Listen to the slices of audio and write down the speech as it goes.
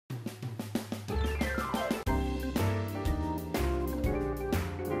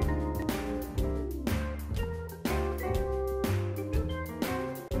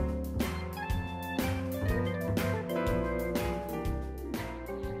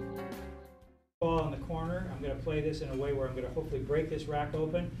ball in the corner. I'm going to play this in a way where I'm going to hopefully break this rack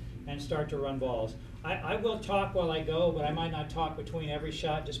open and start to run balls. I will talk while I go, but I might not talk between every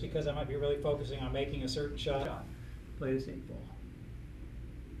shot just because I might be really focusing on making a certain shot. Play this 8 ball.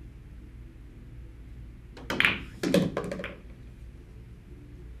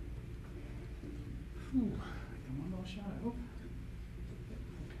 Whew. One more shot, I hope.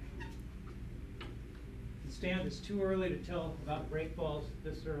 Okay. The stand is too early to tell about break balls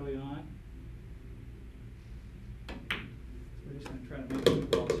this early on. We're just going to try to make 2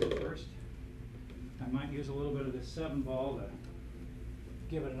 balls here first. I might use a little bit of this 7 ball to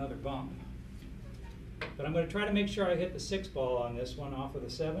give it another bump. But I'm going to try to make sure I hit the 6 ball on this one off of the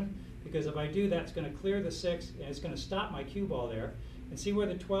 7, because if I do, that's going to clear the 6 and it's going to stop my cue ball there. And see where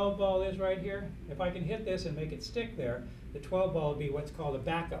the 12 ball is right here? If I can hit this and make it stick there, the 12 ball will be what's called a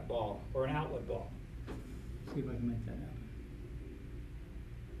backup ball or an outlet ball. See if I can make that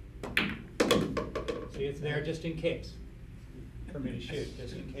happen. See, it's there just in case for me to shoot,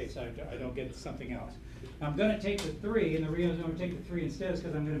 just in case I don't get something else. Now, I'm going to take the 3, and the reason I'm going to take the 3 instead is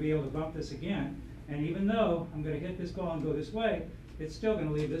because I'm going to be able to bump this again. And even though I'm going to hit this ball and go this way, it's still going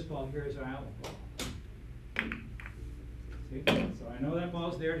to leave this ball here as an outlet ball. See? So I know that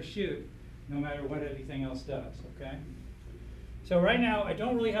ball's there to shoot, no matter what anything else does, okay? So right now, I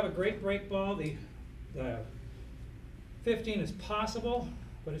don't really have a great break ball. The 15 is possible,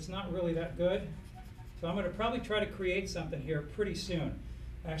 but it's not really that good. So I'm going to probably try to create something here pretty soon.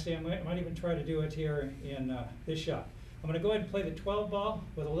 Actually, I might even try to do it here in this shot. I'm going to go ahead and play the 12 ball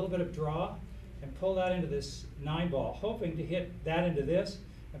with a little bit of draw and pull that into this 9 ball, hoping to hit that into this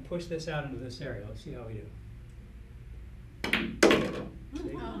and push this out into this area. Let's see how we do.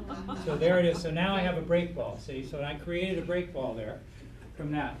 See? So there it is. So now I have a break ball. See, so I created a break ball there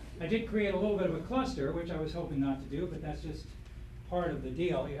from that. I did create a little bit of a cluster, which I was hoping not to do, but that's just part of the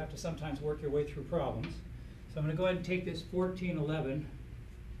deal. You have to sometimes work your way through problems. So I'm going to go ahead and take this 14 ball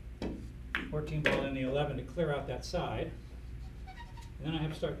in the 11 to clear out that side. And then I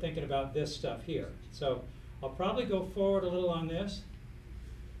have to start thinking about this stuff here. So I'll probably go forward a little on this.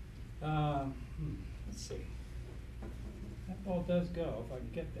 Let's see. That ball does go if I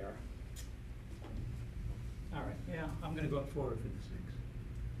can get there. All right, yeah, I'm going to go forward for the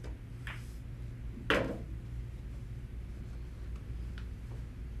 6.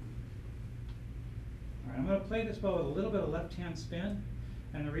 All right, I'm going to play this ball with a little bit of left-hand spin.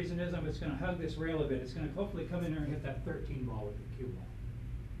 And the reason is I'm just going to hug this rail a bit. It's going to hopefully come in there and hit that 13 ball with the cue ball.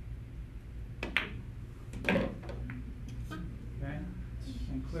 Okay,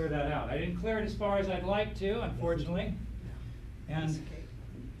 and clear that out. I didn't clear it as far as I'd like to, unfortunately.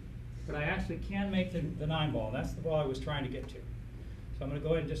 But I actually can make the 9 ball. That's the ball I was trying to get to. So I'm going to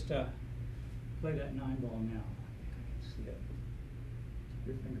go ahead and just play that 9 ball now. I can see it.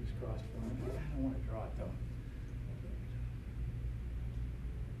 Your fingers crossed for me. I don't want to draw it though.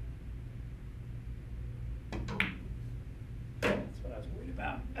 That's what I was worried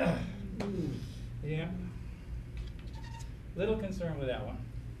about. Yeah. Little concerned with that one.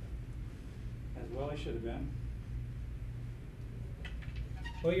 As well I should have been.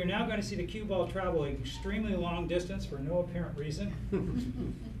 Well, you're now going to see the cue ball travel an extremely long distance for no apparent reason.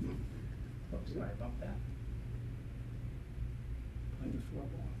 Oops, sorry, I bumped that. Play the 4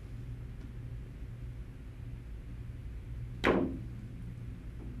 ball.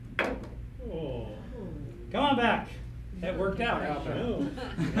 Oh. Come on back. That worked out.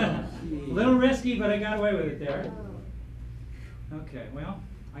 A little risky, but I got away with it there. Okay, well,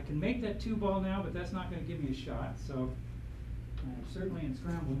 I can make that 2 ball now, but that's not going to give me a shot. So I'm certainly in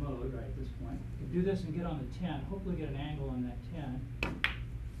scramble mode right at this point. I can do this and get on the 10, hopefully get an angle on that 10,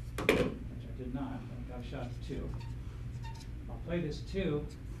 which I did not. I got a shot at 2. I'll play this 2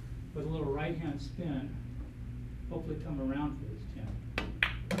 with a little right-hand spin, hopefully come around for this 10.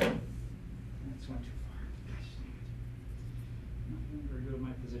 That's went too far. Gosh dang it. Not doing very good with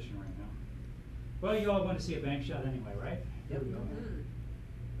my position right now. Well, you all want to see a bank shot anyway, right? Yep. Here we go.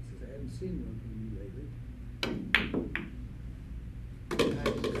 Since I haven't seen one from you lately. There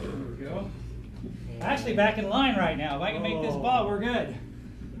we go. Actually, back in line right now. If I can make this ball, we're good.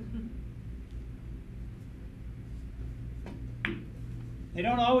 They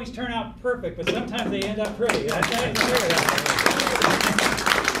don't always turn out perfect, but sometimes they end up pretty. That's it.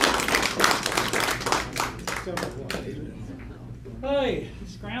 Hey,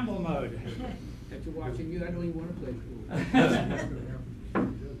 scramble mode. After watching you, I don't even want to play pool.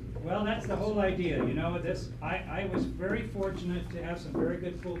 Well, that's the whole idea. You know, I was very fortunate to have some very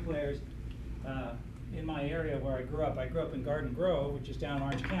good pool players in my area where I grew up. I grew up in Garden Grove, which is down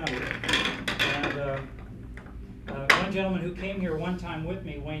Orange County. And one one gentleman who came here one time with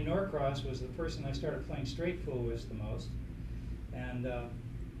me, Wayne Norcross, was the person I started playing straight pool with the most. And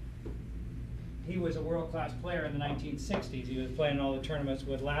he was a world-class player in the 1960s. He was playing all the tournaments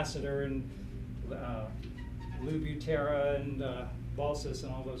with Lassiter and Lou Butera and Balsas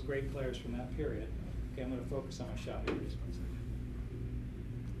and all those great players from that period. Okay, I'm going to focus on my shot here just 1 second.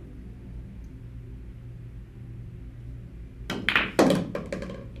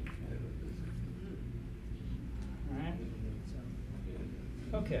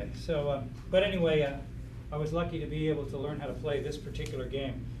 Okay, so, but anyway, I was lucky to be able to learn how to play this particular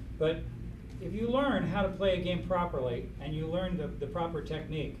game. But if you learn how to play a game properly and you learn the proper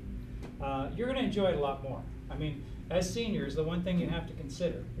technique, you're going to enjoy it a lot more. I mean, as seniors, the one thing you have to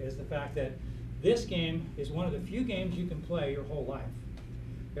consider is the fact that this game is one of the few games you can play your whole life.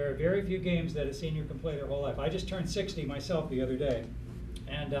 There are very few games that a senior can play their whole life. I just turned 60 myself the other day,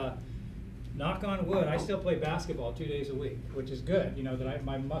 and knock on wood, I still play basketball 2 days a week, which is good. You know, that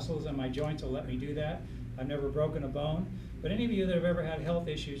my muscles and my joints will let me do that. I've never broken a bone. But any of you that have ever had health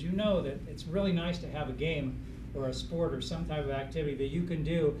issues, you know that it's really nice to have a game or a sport or some type of activity that you can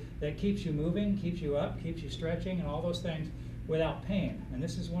do that keeps you moving, keeps you up, keeps you stretching, and all those things without pain. And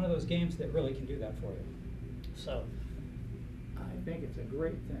this is one of those games that really can do that for you. So I think it's a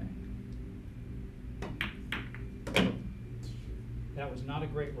great thing. That was not a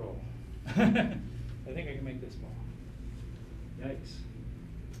great roll. I think I can make this ball. Yikes.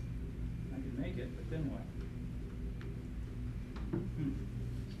 I can make it, but then what?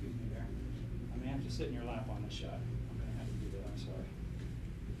 Excuse me there. I may have to sit in your lap on this shot. I'm going to have to do that, I'm sorry.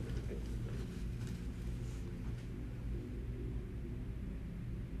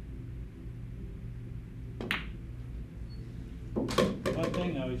 One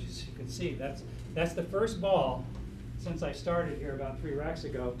thing though, as you can see, that's the first ball since I started here about 3 racks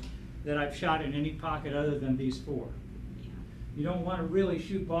ago that I've shot in any pocket other than these 4. You don't want to really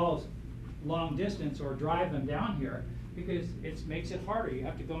shoot balls long distance or drive them down here because it makes it harder. You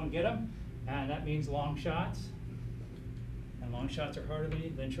have to go and get them, and that means long shots, and long shots are harder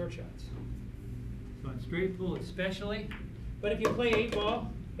than short shots. So in straight pool especially, but if you play 8-ball,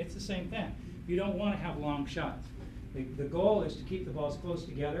 it's the same thing. You don't want to have long shots. The goal is to keep the balls close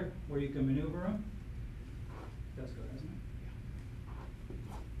together where you can maneuver them. It does go, doesn't it?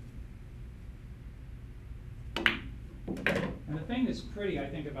 And the thing that's pretty, I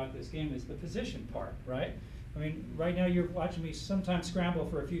think, about this game is the position part, right? I mean, right now you're watching me sometimes scramble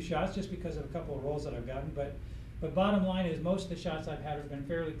for a few shots just because of a couple of rolls that I've gotten, but bottom line is most of the shots I've had have been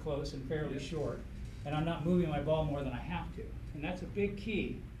fairly close and fairly short, and I'm not moving my ball more than I have to. And that's a big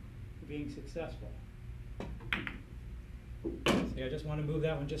key to being successful. See, I just want to move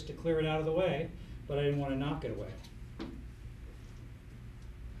that one just to clear it out of the way, but I didn't want to knock it away. A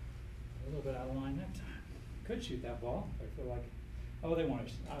little bit out of line that time. Could shoot that ball. I feel like, oh, they want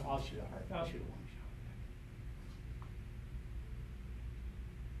to. I'll shoot a hard. I'll shoot a long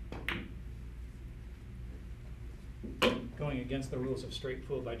shot. Going against the rules of straight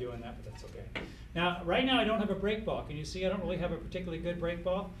pool by doing that, but that's okay. Now, right now I don't have a break ball. Can you see I don't really have a particularly good break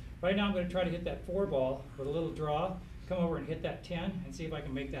ball? Right now I'm going to try to hit that 4 ball with a little draw, come over and hit that 10, and see if I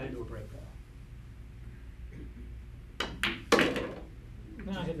can make that into a break ball.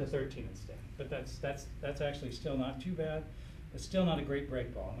 No, I hit the 13 instead. But that's actually still not too bad. It's still not a great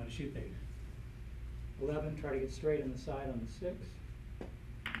break ball. I'm going to shoot the 11, try to get straight on the side on the 6.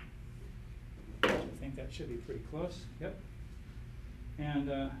 I think that should be pretty close. Yep. And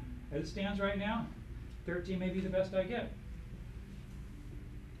as it stands right now, 13 may be the best I get.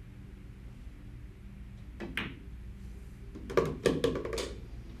 Okay,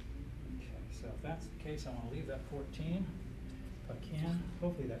 so if that's the case, I want to leave that 14. If I can.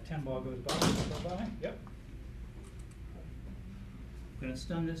 Hopefully that 10 ball goes by. Yep. I'm going to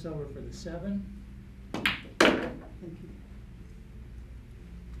stun this over for the 7. Thank you.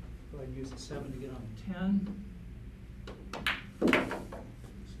 Go ahead and use the 7 to get on the 10.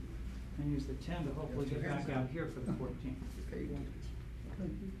 And use the 10 to hopefully get back out here for the 14.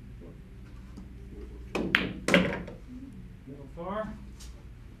 A little far.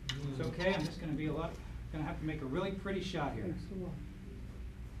 It's okay. I'm just going to be going to have to make a really pretty shot here. I don't know.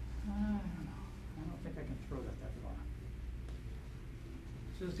 I don't think I can throw that far.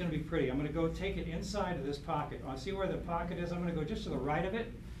 This is going to be pretty. I'm going to go take it inside of this pocket. I see where the pocket is. I'm going to go just to the right of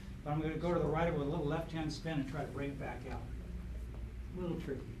it, but I'm going to go to the right of it with a little left-hand spin and try to bring it back out. A little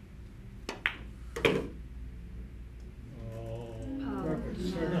tricky.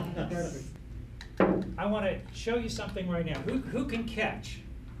 Perfect. Perfect. I want to show you something right now. Who can catch?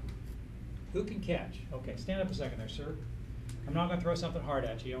 Who can catch? Okay, stand up a second there, sir. I'm not going to throw something hard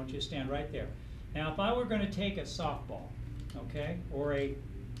at you. I want you to stand right there. Now, if I were going to take a softball, okay, or a,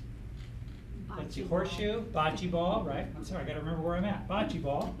 let's see, horseshoe, bocce ball, right? I'm sorry, I got to remember where I'm at. Bocce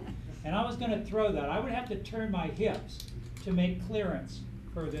ball. And I was going to throw that. I would have to turn my hips to make clearance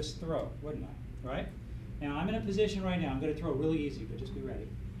for this throw, wouldn't I? Right? Now, I'm in a position right now. I'm going to throw really easy, but just be ready.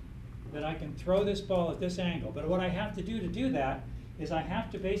 That I can throw this ball at this angle. But what I have to do that is I have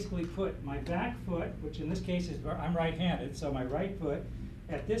to basically put my back foot, which in this case is, I'm right-handed, so my right foot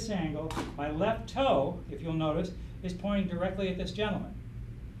at this angle, my left toe, if you'll notice, is pointing directly at this gentleman,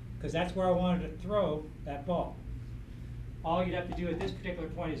 because that's where I wanted to throw that ball. All you'd have to do at this particular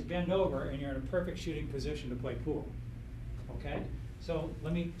point is bend over, and you're in a perfect shooting position to play pool. Okay? So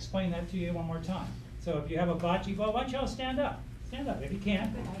let me explain that to you one more time. So if you have a bocce ball, why don't y'all stand up? Stand up if you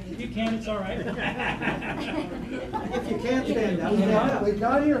can. If you can, it's all right. If you can't stand up. We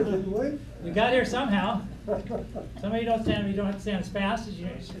got here, didn't we? We got here somehow. Some of you don't stand, you don't have to stand as fast as you,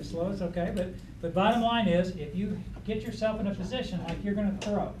 as slow, it's okay. But bottom line is, if you get yourself in a position like you're going to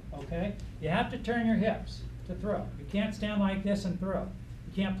throw, okay, you have to turn your hips to throw. You can't stand like this and throw.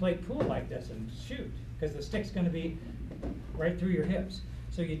 You can't play pool like this and shoot, because the stick's going to be right through your hips.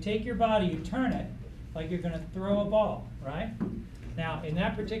 So you take your body, you turn it like you're going to throw a ball, right? Now, in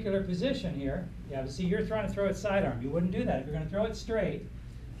that particular position here, yeah, see, you're trying to throw it sidearm. You wouldn't do that. If you're going to throw it straight,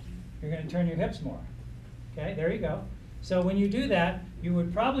 you're going to turn your hips more. Okay, there you go. So when you do that, you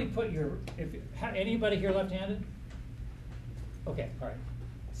would probably put your, anybody here left-handed? Okay, all right,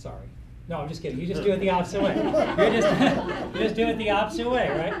 sorry. No, I'm just kidding. You just do it the opposite way. You just do it the opposite way,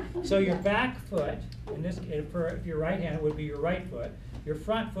 right? So your back foot, in this, if you're right-handed, would be your right foot. Your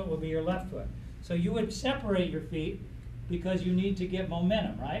front foot would be your left foot. So you would separate your feet because you need to get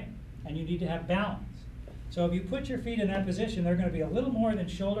momentum, right? And you need to have balance. So if you put your feet in that position, they're going to be a little more than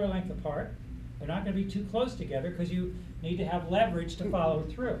shoulder length apart. They're not going to be too close together because you need to have leverage to follow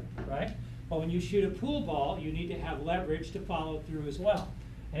through, right? Well, when you shoot a pool ball, you need to have leverage to follow through as well.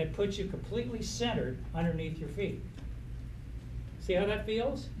 And it puts you completely centered underneath your feet. See how that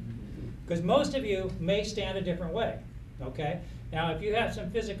feels? Because most of you may stand a different way, okay? Now, if you have some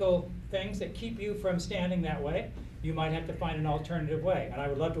physical things that keep you from standing that way, you might have to find an alternative way. And I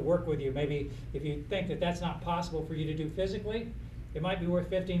would love to work with you. Maybe if you think that that's not possible for you to do physically, it might be worth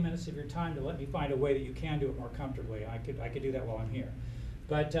 15 minutes of your time to let me find a way that you can do it more comfortably. I could do that while I'm here.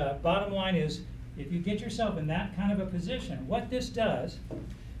 But bottom line is, if you get yourself in that kind of a position, what this does,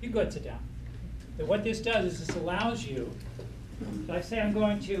 you go ahead and sit down. But what this does is this allows you, so I say I'm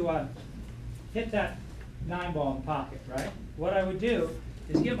going to hit that 9-ball in the pocket, right? What I would do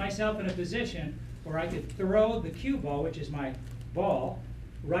is get myself in a position where I could throw the cue ball, which is my ball,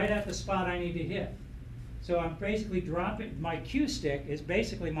 right at the spot I need to hit. So I'm basically dropping, my cue stick is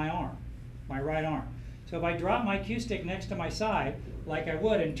basically my arm, my right arm. So if I drop my cue stick next to my side, like I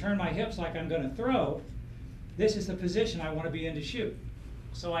would, and turn my hips like I'm going to throw, this is the position I want to be in to shoot.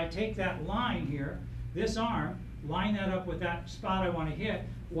 So I take that line here, this arm, line that up with that spot I want to hit,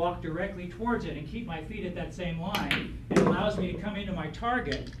 walk directly towards it, and keep my feet at that same line. It allows me to come into my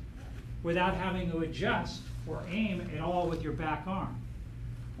target without having to adjust or aim at all with your back arm.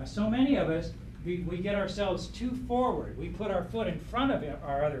 Now, so many of us, we get ourselves too forward. We put our foot in front of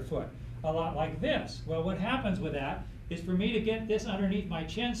our other foot, a lot like this. Well, what happens with that is for me to get this underneath my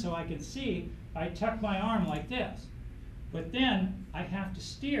chin so I can see, I tuck my arm like this. But then I have to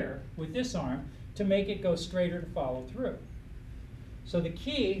steer with this arm to make it go straighter to follow through. So the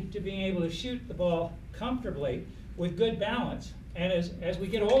key to being able to shoot the ball comfortably with good balance, and as we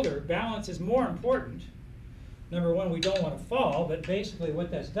get older, balance is more important. Number one, we don't want to fall, but basically what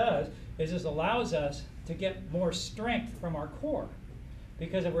this does is this allows us to get more strength from our core.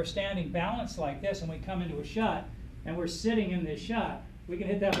 Because if we're standing balanced like this and we come into a shot and we're sitting in this shot, we can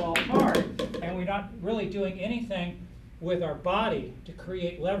hit that ball hard and we're not really doing anything with our body to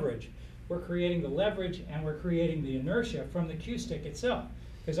create leverage. We're creating the leverage and we're creating the inertia from the cue stick itself.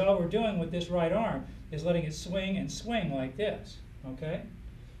 Because all we're doing with this right arm is letting it swing and swing like this, okay?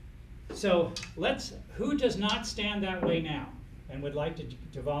 So who does not stand that way now and would like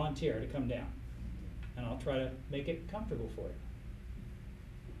to volunteer to come down? And I'll try to make it comfortable for you.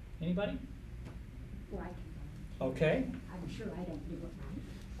 Anybody? Well, I can volunteer. Okay. I'm sure I don't do it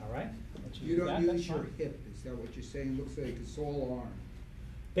right. All right. You don't use your hip, is that what you're saying? Looks like it's all arm.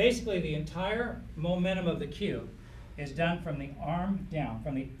 Basically, the entire momentum of the cue is done from the arm down,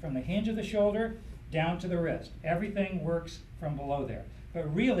 from the hinge of the shoulder down to the wrist. Everything works from below there.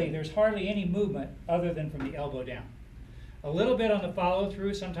 But really, there's hardly any movement other than from the elbow down. A little bit on the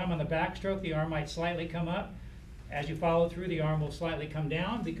follow-through, sometime on the backstroke, the arm might slightly come up. As you follow through, the arm will slightly come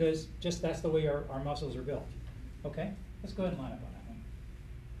down because just that's the way our muscles are built. Okay? Let's go ahead and line up on that one.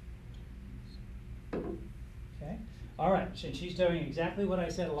 All right, and she's doing exactly what I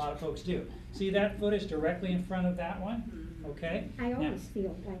said a lot of folks do. See that foot is directly in front of that one? Okay? I always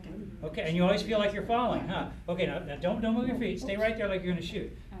feel like I'm. Okay, and you always feel like you're falling, huh? Okay, now don't move your feet. Stay right there like you're going to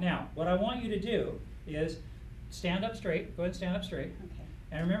shoot. Now, what I want you to do is stand up straight. Go ahead and stand up straight. Okay.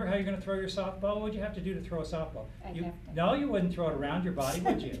 And remember how you're going to throw your softball? What would you have to do to throw a softball? I'd have to. No, you wouldn't throw it around your body,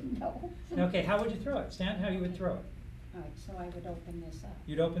 would you? No. Okay, how would you throw it? Stand how you would throw it. All right, so I would open this up.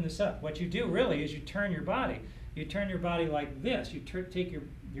 You'd open this up. What you do really is you turn your body. You turn your body like this. You take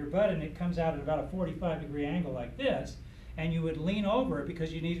your butt and it comes out at about a 45-degree angle like this. And you would lean over it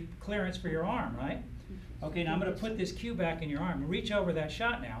because you need clearance for your arm, right? Okay, now I'm going to put this cue back in your arm. Reach over that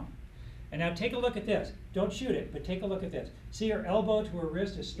shot now. And now take a look at this. Don't shoot it, but take a look at this. See her elbow to her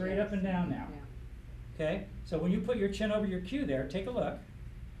wrist is straight up and down now. Okay? So when you put your chin over your cue there, take a look.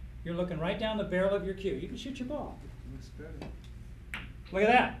 You're looking right down the barrel of your cue. You can shoot your ball. Look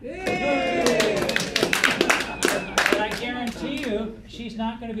at that. But I guarantee you, she's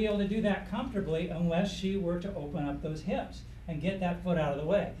not going to be able to do that comfortably unless she were to open up those hips and get that foot out of the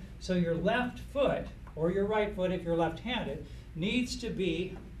way. So your left foot, or your right foot if you're left-handed, needs to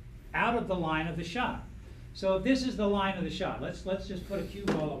be out of the line of the shot. So if this is the line of the shot, let's just put a cue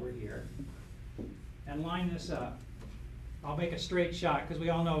ball over here and line this up. I'll make a straight shot because we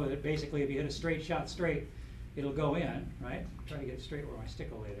all know that basically if you hit a straight shot straight, it'll go in, right? Try to get it straight where my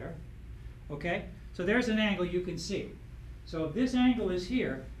stick will lay there. Okay? So there's an angle you can see. So if this angle is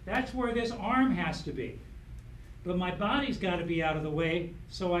here, that's where this arm has to be. But my body's got to be out of the way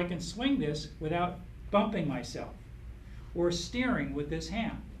so I can swing this without bumping myself or steering with this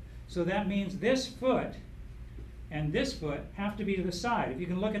hand. So that means this foot and this foot have to be to the side. If you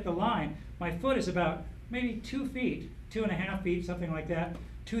can look at the line, my foot is about maybe 2 feet, 2.5 feet, something like that,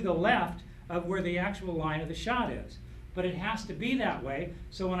 to the left of where the actual line of the shot is. But it has to be that way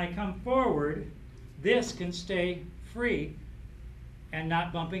so when I come forward, this can stay free and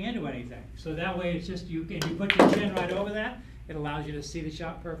not bumping into anything. So that way it's just, you put your chin right over that, it allows you to see the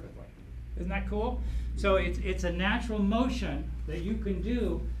shot perfectly. Isn't that cool? So it's a natural motion that you can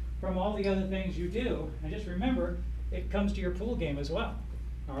do from all the other things you do. And just remember, it comes to your pool game as well.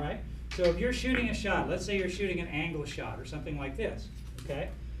 All right? So if you're shooting a shot, let's say you're shooting an angle shot or something like this, okay?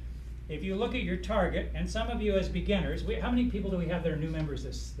 If you look at your target, and some of you as beginners, how many people do we have that are new members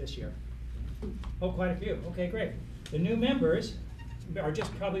this year? Oh, quite a few. Okay, great. The new members are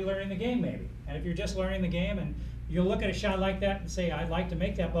just probably learning the game maybe. And if you're just learning the game and you'll look at a shot like that and say, I'd like to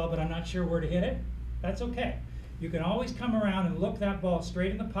make that ball, but I'm not sure where to hit it, that's okay. You can always come around and look that ball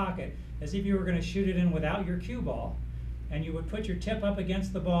straight in the pocket as if you were going to shoot it in without your cue ball. And you would put your tip up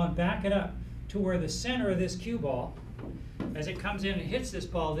against the ball and back it up to where the center of this cue ball, as it comes in and hits this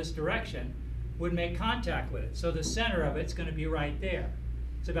ball this direction, would make contact with it. So the center of it's going to be right there.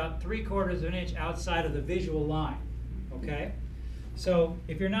 It's about 3/4 of an inch outside of the visual line, okay? So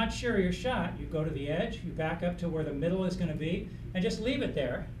if you're not sure of your shot, you go to the edge, you back up to where the middle is going to be, and just leave it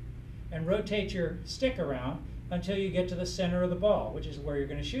there and rotate your stick around until you get to the center of the ball, which is where you're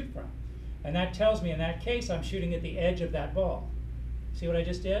going to shoot from. And that tells me in that case I'm shooting at the edge of that ball. See what I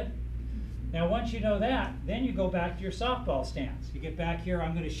just did? Now once you know that, then you go back to your softball stance. You get back here,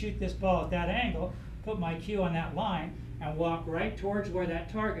 I'm going to shoot this ball at that angle, put my cue on that line, and walk right towards where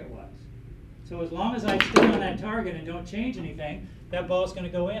that target was. So as long as I stay on that target and don't change anything, that ball's going to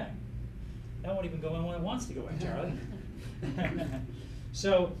go in. That won't even go in when it wants to go in, Charlie.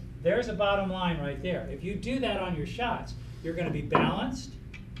 So there's a bottom line right there. If you do that on your shots, you're going to be balanced,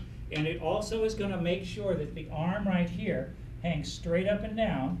 and it also is going to make sure that the arm right here hangs straight up and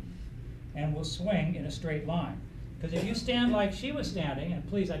down and will swing in a straight line. Because if you stand like she was standing, and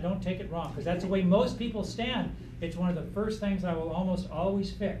please, I don't take it wrong, because that's the way most people stand. It's one of the first things I will almost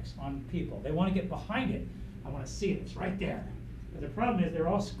always fix on people. They want to get behind it. I want to see it. It's right there. But the problem is they're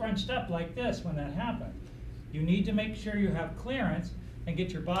all scrunched up like this when that happens. You need to make sure you have clearance and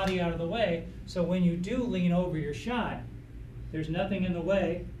get your body out of the way, so when you do lean over your shot, there's nothing in the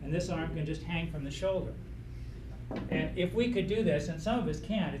way, and this arm can just hang from the shoulder. And if we could do this, and some of us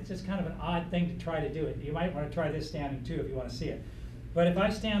can't, it's just kind of an odd thing to try to do it. You might want to try this standing too if you want to see it. But if I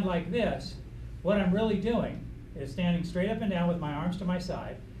stand like this, what I'm really doing is standing straight up and down with my arms to my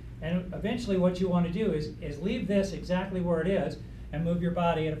side, and eventually what you want to do is leave this exactly where it is and move your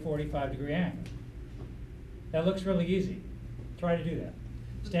body at a 45-degree angle. That looks really easy. Try to do that.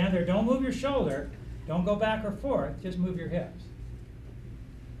 Stand there, don't move your shoulder, don't go back or forth, just move your hips.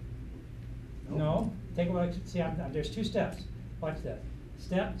 Nope. No? Take a look, see, there's 2 steps. Watch this.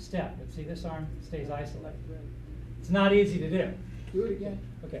 Step, step. But see, this arm stays isolated. It's not easy to do. Do it again.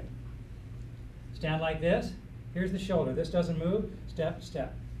 Okay. Stand like this. Here's the shoulder. This doesn't move. Step,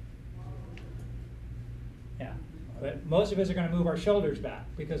 step. Yeah. But most of us are going to move our shoulders back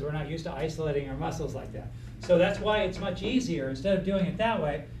because we're not used to isolating our muscles like that. So that's why it's much easier, instead of doing it that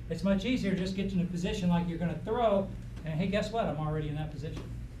way, it's much easier to just get in a position like you're going to throw, and hey, guess what? I'm already in that position.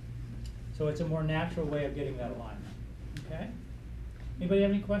 So it's a more natural way of getting that alignment. Okay? Anybody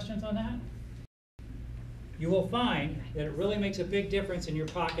have any questions on that? You will find that it really makes a big difference in your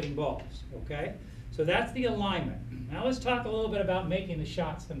pocketing balls. Okay? So that's the alignment. Now let's talk a little bit about making the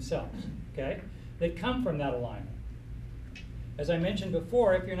shots themselves. Okay? They come from that alignment. As I mentioned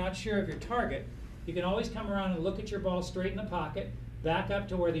before, if you're not sure of your target, you can always come around and look at your ball straight in the pocket, back up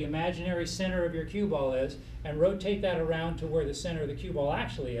to where the imaginary center of your cue ball is, and rotate that around to where the center of the cue ball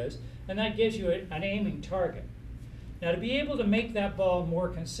actually is, and that gives you an aiming target. Now, to be able to make that ball more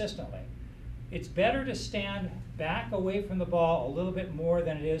consistently, it's better to stand back away from the ball a little bit more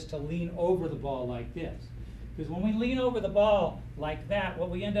than it is to lean over the ball like this. Because when we lean over the ball like that, what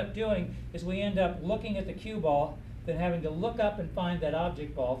we end up doing is we end up looking at the cue ball, then having to look up and find that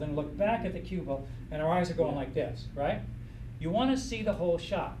object ball, then look back at the cue ball, and our eyes are going like this, right? You want to see the whole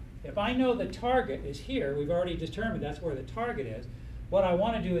shot. If I know the target is here, we've already determined that's where the target is, what I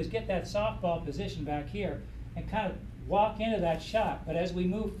want to do is get that softball position back here and kind of walk into that shot. But as we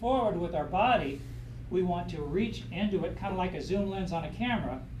move forward with our body, we want to reach into it, kind of like a zoom lens on a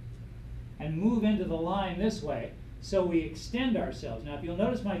camera, and move into the line this way so we extend ourselves. Now, if you'll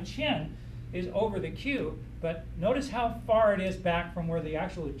notice, my chin is over the cue, but notice how far it is back from where the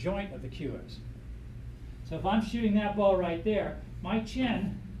actual joint of the cue is. So if I'm shooting that ball right there, my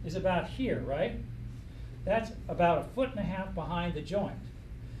chin is about here, right? That's about 1.5 feet behind the joint.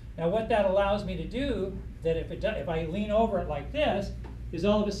 Now what that allows me to do, that if I lean over it like this, is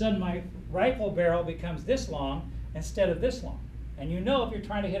all of a sudden my rifle barrel becomes this long instead of this long. And you know, if you're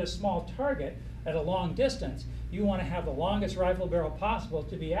trying to hit a small target at a long distance, you want to have the longest rifle barrel possible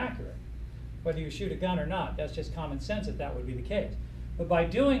to be accurate. Whether you shoot a gun or not, that's just common sense that that would be the case. But by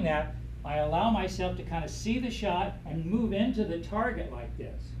doing that, I allow myself to kind of see the shot and move into the target like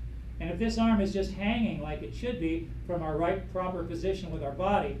this. And if this arm is just hanging like it should be from our right proper position with our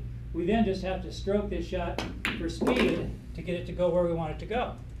body, we then just have to stroke this shot for speed to get it to go where we want it to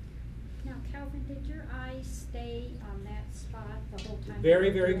go. Now, Calvin, did your eyes stay on that spot the whole time? Very,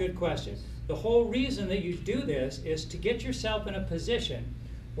 very good question. The whole reason that you do this is to get yourself in a position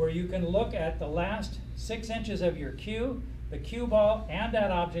where you can look at the last 6 inches of your cue, the cue ball, and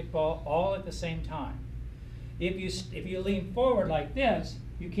that object ball all at the same time. If you lean forward like this,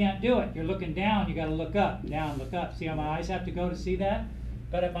 you can't do it. You're looking down, you got to look up, down, look up. See how my eyes have to go to see that?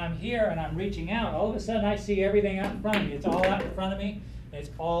 But if I'm here and I'm reaching out, all of a sudden I see everything out in front of me. It's all out in front of me, and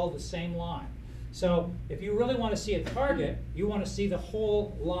it's all the same line. So if you really want to see a target, you want to see the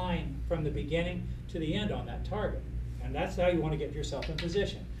whole line from the beginning to the end on that target. And that's how you want to get yourself in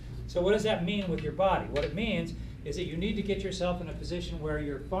position. So what does that mean with your body? What it means is that you need to get yourself in a position where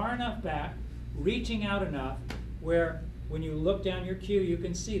you're far enough back, reaching out enough, where when you look down your cue, you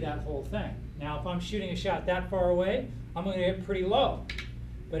can see that whole thing. Now, if I'm shooting a shot that far away, I'm going to get pretty low.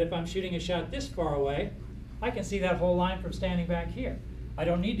 But if I'm shooting a shot this far away, I can see that whole line from standing back here. I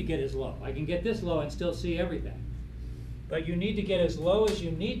don't need to get as low. I can get this low and still see everything. But you need to get as low as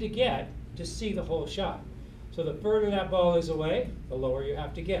you need to get to see the whole shot. So the further that ball is away, the lower you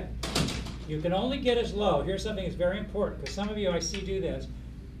have to get. You can only get as low. Here's something that's very important, because some of you I see do this.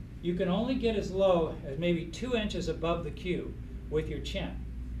 You can only get as low as maybe 2 inches above the cue with your chin.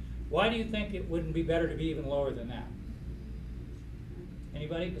 Why do you think it wouldn't be better to be even lower than that?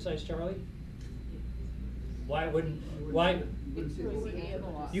 Anybody besides Charlie? Why wouldn't, why?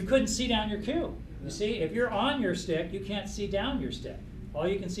 You couldn't see down your cue. You see, if you're on your stick, you can't see down your stick. All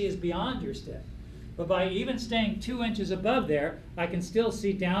you can see is beyond your stick. But by even staying 2 inches above there, I can still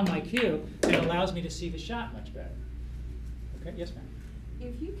see down my cue, and it allows me to see the shot much better. Okay, yes, ma'am?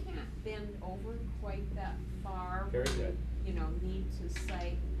 If you can't bend over quite that far, Very good. You know, need to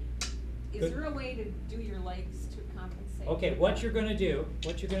sight, is Good. there a way to do your legs to compensate? Okay, what you're going to do,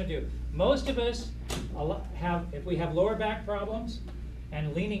 most of us if we have lower back problems,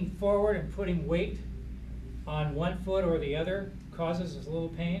 and leaning forward and putting weight on one foot or the other causes us a little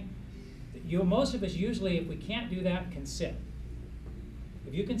pain. Most of us usually, if we can't do that, can sit.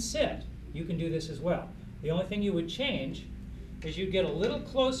 If you can sit, you can do this as well. The only thing you would change is you'd get a little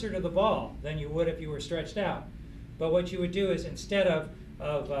closer to the ball than you would if you were stretched out. But what you would do is, instead of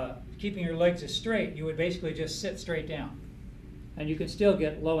keeping your legs as straight, you would basically just sit straight down. And you can still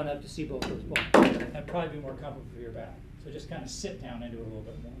get low enough to see both those balls. That'd probably be more comfortable for your back. So just kind of sit down into it a little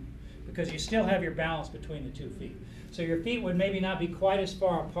bit more, because you still have your balance between the 2 feet. So your feet would maybe not be quite as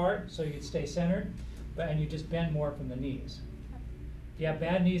far apart, so you'd stay centered, and you just bend more from the knees. If you have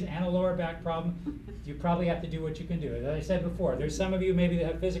bad knees and a lower back problem, you probably have to do what you can do. As I said before, there's some of you maybe that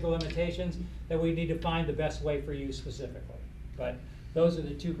have physical limitations that we need to find the best way for you specifically. But those are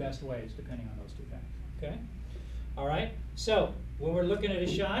the two best ways, depending on those two things. Okay? All right? So, when we're looking at a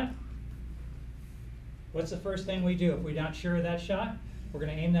shot, what's the first thing we do? If we're not sure of that shot, we're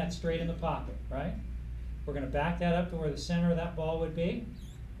going to aim that straight in the pocket, right? We're going to back that up to where the center of that ball would be.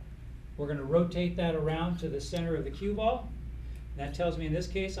 We're going to rotate that around to the center of the cue ball. That tells me in this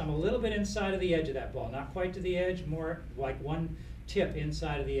case I'm a little bit inside of the edge of that ball. Not quite to the edge, more like one tip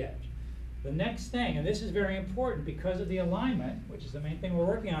inside of the edge. The next thing, and this is very important because of the alignment, which is the main thing we're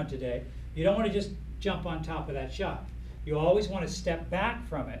working on today, you don't want to just jump on top of that shot. You always want to step back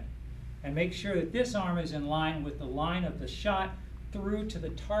from it and make sure that this arm is in line with the line of the shot through to the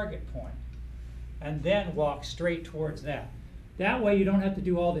target point, and then walk straight towards that. That way you don't have to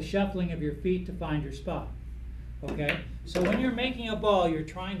do all the shuffling of your feet to find your spot. Okay? So when you're making a ball, you're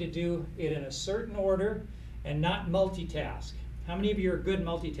trying to do it in a certain order and not multitask. How many of you are good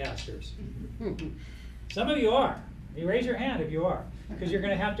multitaskers? Some of you are. You raise your hand if you are, because you're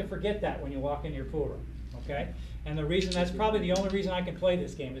going to have to forget that when you walk in your pool room. Okay? And the reason, that's probably the only reason I can play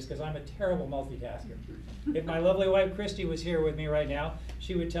this game, is because I'm a terrible multitasker. If my lovely wife Christy was here with me right now,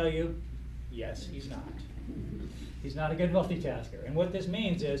 she would tell you, yes, he's not. He's not a good multitasker. And what this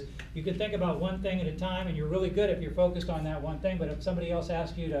means is you can think about one thing at a time, and you're really good if you're focused on that one thing, but if somebody else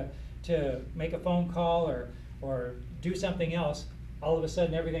asks you to make a phone call or do something else, all of a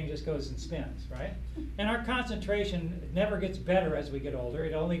sudden everything just goes and spins, right? And our concentration never gets better as we get older.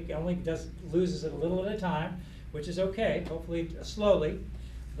 It only loses it a little at a time, which is okay, hopefully slowly.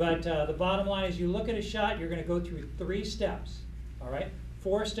 But the bottom line is you look at a shot, you're going to go through 3 steps, all right?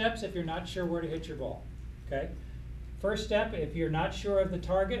 4 steps if you're not sure where to hit your ball, okay? First step, if you're not sure of the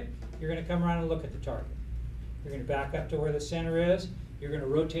target, you're going to come around and look at the target. You're going to back up to where the center is. You're going to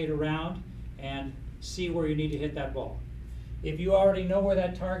rotate around and see where you need to hit that ball. If you already know where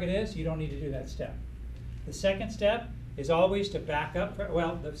that target is, you don't need to do that step. The second step is always to back up.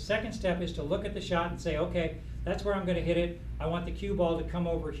 Well, the second step is to look at the shot and say, okay, that's where I'm going to hit it. I want the cue ball to come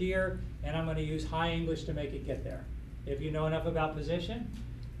over here, and I'm going to use high English to make it get there. If you know enough about position,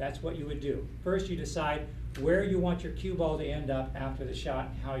 that's what you would do. First, you decide where you want your cue ball to end up after the shot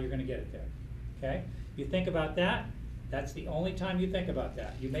and how you're going to get it there. Okay? You think about that. That's the only time you think about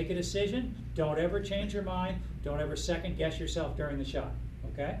that. You make a decision. Don't ever change your mind. Don't ever second guess yourself during the shot.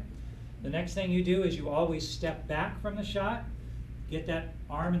 Okay? The next thing you do is you always step back from the shot, get that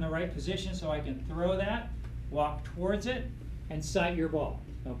arm in the right position so I can throw that, walk towards it, and sight your ball.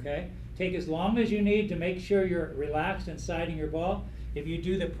 Okay? Take as long as you need to make sure you're relaxed and sighting your ball. If you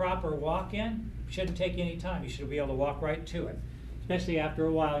do the proper walk-in, it shouldn't take any time. You should be able to walk right to it, especially after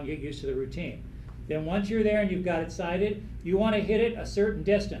a while and get used to the routine. Then once you're there and you've got it sighted, you want to hit it a certain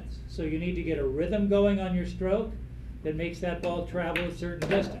distance. So you need to get a rhythm going on your stroke that makes that ball travel a certain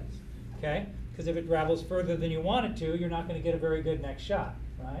distance. Okay? Because if it travels further than you want it to, you're not going to get a very good next shot,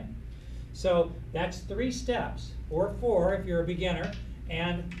 right? So that's 3 steps, or 4 if you're a beginner.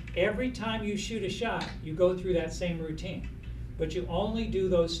 And every time you shoot a shot, you go through that same routine. But you only do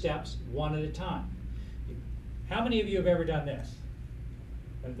those steps one at a time. How many of you have ever done this?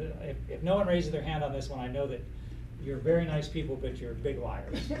 If no one raises their hand on this one, I know that you're very nice people, but you're big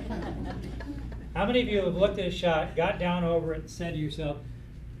liars. How many of you have looked at a shot, got down over it, and said to yourself,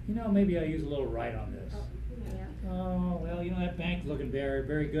 you know, maybe I'll use a little right on this. Oh, well, you know, that bank's looking very,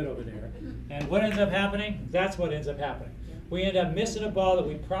 very good over there. And what ends up happening? That's what ends up happening. We end up missing a ball that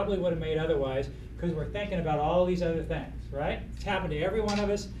we probably would have made otherwise because we're thinking about all these other things, right? It's happened to every one of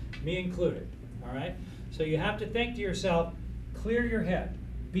us, me included, all right? So you have to think to yourself, clear your head.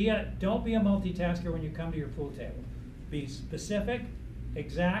 Don't be a multitasker when you come to your pool table. Be specific,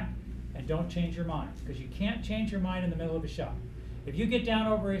 exact, and don't change your mind, because you can't change your mind in the middle of a shot. If you get down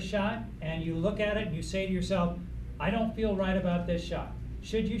over a shot and you look at it and you say to yourself, I don't feel right about this shot.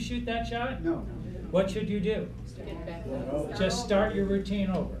 Should you shoot that shot? No. What should you do? Just start your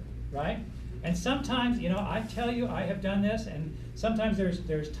routine over, right? And sometimes, you know, I tell you, I have done this, and sometimes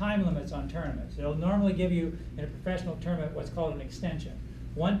there's time limits on tournaments. They'll normally give you, in a professional tournament, what's called an extension.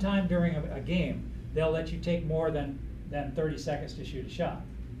 One time during a game, they'll let you take more than 30 seconds to shoot a shot,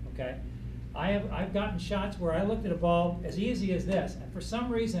 okay? I've gotten shots where I looked at a ball as easy as this, and for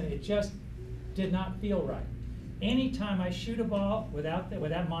some reason, it just did not feel right. Anytime I shoot a ball with that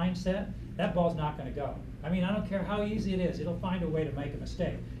mindset, that ball's not going to go. I mean, I don't care how easy it is, it'll find a way to make a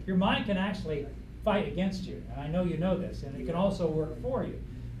mistake. Your mind can actually fight against you, and I know you know this, and it can also work for you.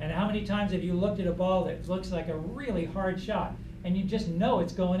 And how many times have you looked at a ball that looks like a really hard shot, and you just know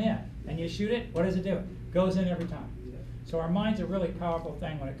it's going in, and you shoot it, what does it do? It goes in every time. So our mind's a really powerful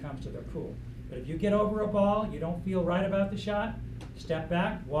thing when it comes to the pool. But if you get over a ball, you don't feel right about the shot, step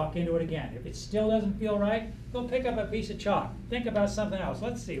back, walk into it again. If it still doesn't feel right, go pick up a piece of chalk. Think about something else.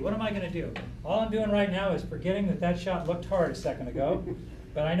 Let's see, what am I going to do? All I'm doing right now is forgetting that that shot looked hard a second ago.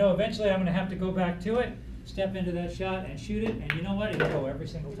 But I know eventually I'm going to have to go back to it, step into that shot and shoot it, and you know what? It'll go every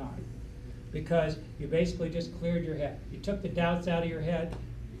single time. Because you basically just cleared your head. You took the doubts out of your head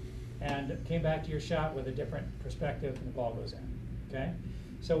and came back to your shot with a different perspective and the ball goes in, okay?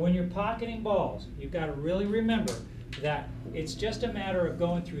 So when you're pocketing balls, you've got to really remember that it's just a matter of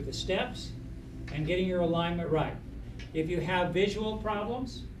going through the steps and getting your alignment right. If you have visual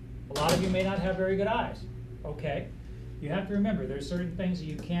problems, a lot of you may not have very good eyes, okay? You have to remember there's certain things that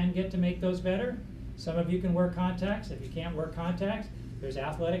you can get to make those better. Some of you can wear contacts. If you can't wear contacts, there's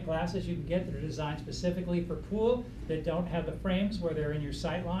athletic glasses you can get that are designed specifically for pool that don't have the frames where they're in your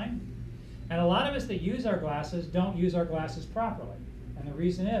sight line. And a lot of us that use our glasses don't use our glasses properly. And the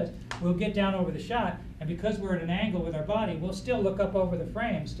reason is we'll get down over the shot, and because we're at an angle with our body, we'll still look up over the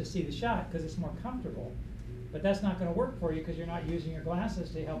frames to see the shot because it's more comfortable. But that's not going to work for you because you're not using your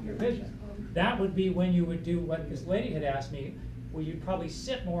glasses to help your vision. That would be when you would do what this lady had asked me, where you'd probably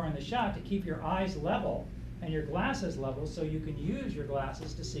sit more on the shot to keep your eyes level and your glasses level so you can use your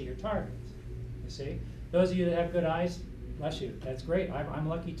glasses to see your targets. You see? Those of you that have good eyes, bless you, that's great. I'm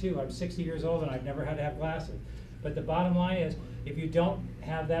lucky too. I'm 60 years old and I've never had to have glasses. But the bottom line is, if you don't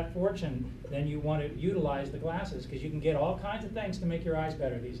have that fortune, then you want to utilize the glasses because you can get all kinds of things to make your eyes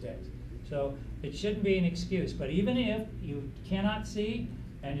better these days. So it shouldn't be an excuse. But even if you cannot see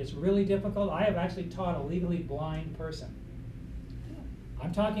and it's really difficult, I have actually taught a legally blind person.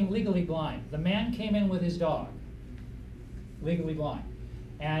 I'm talking legally blind. The man came in with his dog, legally blind.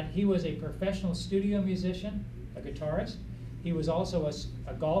 And he was a professional studio musician, a guitarist. He was also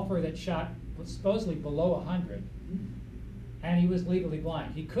a golfer that shot supposedly below 100. And he was legally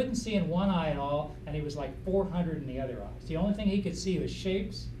blind. He couldn't see in one eye at all, and he was like 400 in the other eyes. The only thing he could see was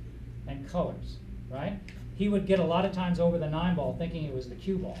shapes and colors, right? He would get a lot of times over the 9-ball thinking it was the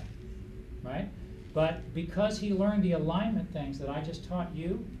cue ball, right? But because he learned the alignment things that I just taught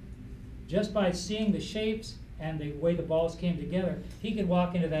you, just by seeing the shapes and the way the balls came together, he could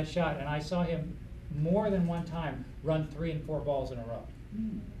walk into that shot, and I saw him more than one time run 3 and 4 balls in a row.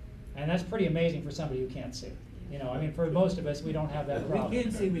 And that's pretty amazing for somebody who can't see. You know, I mean, for most of us, we don't have that problem. We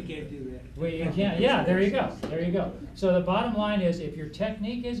can see, we can't do that. We can't, yeah, there you go, there you go. So the bottom line is, if your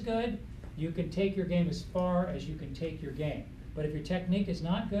technique is good, you can take your game as far as you can take your game. But if your technique is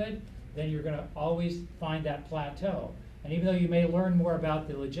not good, then you're going to always find that plateau. And even though you may learn more about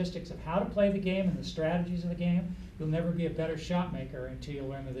the logistics of how to play the game and the strategies of the game, you'll never be a better shot maker until you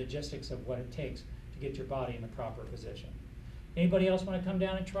learn the logistics of what it takes to get your body in the proper position. Anybody else want to come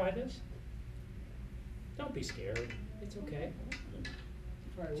down and try this? Don't be scared. It's okay.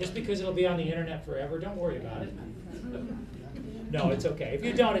 Just because it'll be on the internet forever, don't worry about it. No, it's okay. If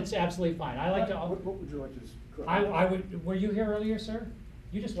you don't, it's absolutely fine. I like to. What would you like to try? I would. Were you here earlier, sir?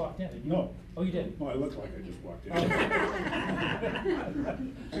 You just walked in, didn't you? No. Oh, you did? No, I look like I just walked in.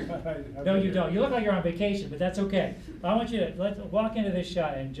 No, you don't. You look like you're on vacation, but that's okay. I want you to let's walk into this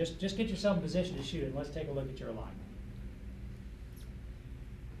shot and just get yourself in position to shoot it. And let's take a look at your alignment.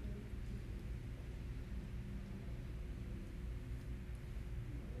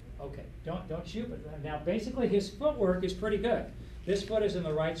 Okay, don't shoot, but now basically his footwork is pretty good. This foot is in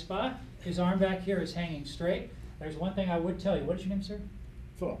the right spot. His arm back here is hanging straight. There's one thing I would tell you. What's your name, sir?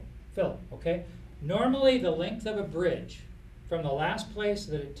 Phil. Phil, okay? Normally the length of a bridge from the last place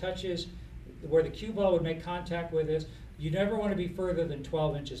that it touches where the cue ball would make contact with this, you never want to be further than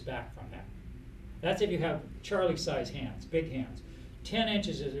 12 inches back from that. That's if you have Charlie size hands, big hands. 10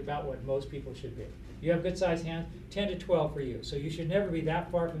 inches is about what most people should be. You have good sized hands, 10 to 12 for you. So you should never be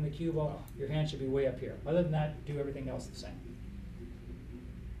that far from the cue ball. Your hand should be way up here. Other than that, do everything else the same.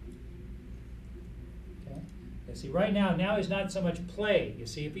 Okay. You see, right now is not so much play. You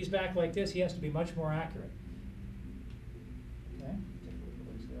see, if he's back like this, he has to be much more accurate. Okay. Take a look at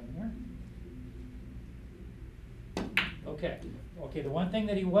what's doing here. Okay. Okay. The one thing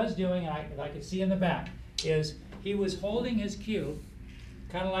that he was doing, and I could see in the back, is he was holding his cue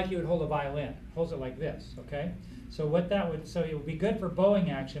kind of like you would hold a violin. Holds it like this, okay? So what that would, so it would be good for bowing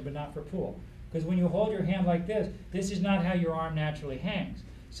action, but not for pool. Because when you hold your hand like this is not how your arm naturally hangs.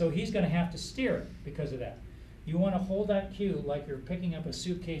 So he's going to have to steer it because of that. You want to hold that cue like you're picking up a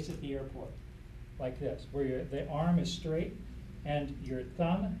suitcase at the airport, like this, where the arm is straight, and your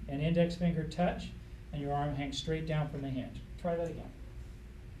thumb and index finger touch, and your arm hangs straight down from the hinge. Try that again.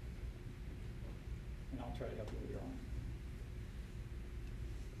 And I'll try to help you with your arm.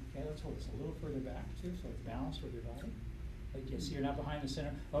 Okay, let's hold this a little further back too, so it's balanced with your body. Like you see you're not behind the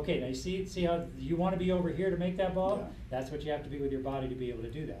center. Okay, now you see how you want to be over here to make that ball? Yeah. That's what you have to be with your body to be able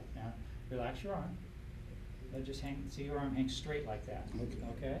to do that. Now, relax your arm. Let it just hang, see your arm hang straight like that.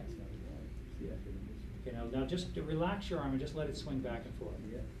 Okay? Okay, now just to relax your arm and just let it swing back and forth.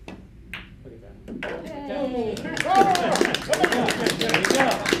 Look at that. Hey. There you go.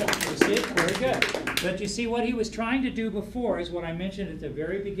 You see it? Very good. But you see what he was trying to do before is what I mentioned at the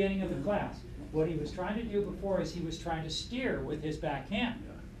very beginning of the class. What he was trying to do before is he was trying to steer with his backhand.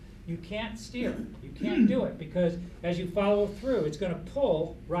 You can't steer. You can't do it because as you follow through, it's going to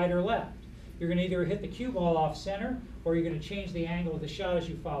pull right or left. You're going to either hit the cue ball off center or you're going to change the angle of the shot as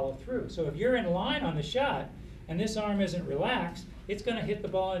you follow through. So if you're in line on the shot and this arm isn't relaxed, it's going to hit the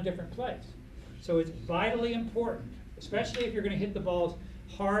ball in a different place. So it's vitally important, especially if you're going to hit the balls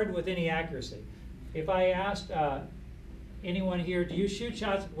hard with any accuracy. If I asked anyone here, do you shoot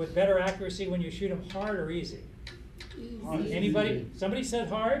shots with better accuracy when you shoot them hard or easy? Easy. Anybody? Somebody said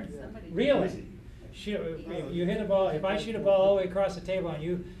hard? Somebody did. Really? You hit a ball, if I shoot a ball all the way across the table on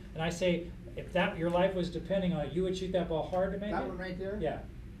you, and I say, if that your life was depending on it, you would shoot that ball hard to make That it? one right there? Yeah,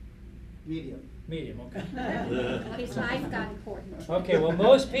 Medium. medium, okay. His life got important. Okay, well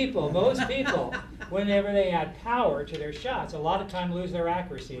most people, whenever they add power to their shots, a lot of time lose their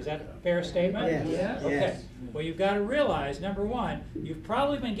accuracy. Is that a fair statement? Yes. Yeah. Okay. Yes. Well, you've got to realize, number one, you've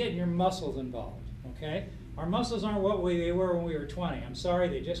probably been getting your muscles involved, okay? Our muscles aren't what they were when we were 20. I'm sorry,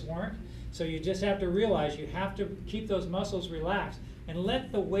 they just weren't. So you just have to realize you have to keep those muscles relaxed and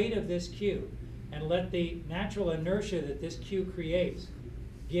let the weight of this cue and let the natural inertia that this cue creates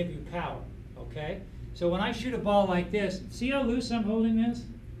give you power, okay? So when I shoot a ball like this, see how loose I'm holding this?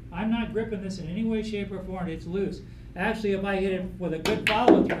 I'm not gripping this in any way, shape, or form. It's loose. Actually, if I hit it with a good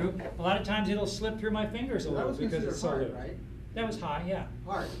follow through, a lot of times it'll slip through my fingers a That little was because considered it's so hard, loose. right? That was high, yeah.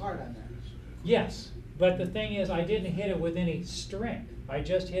 Hard on that. Yes, but the thing is I didn't hit it with any strength. I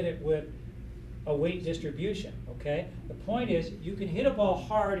just hit it with a weight distribution, okay? The point is you can hit a ball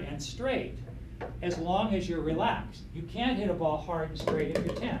hard and straight as long as you're relaxed. You can't hit a ball hard and straight if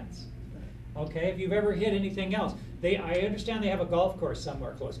you're tense. Okay, if you've ever hit anything else. I understand they have a golf course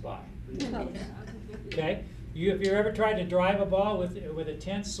somewhere close by. Okay? If you ever tried to drive a ball with a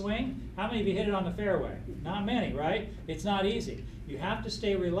tense swing, how many of you hit it on the fairway? Not many, right? It's not easy. You have to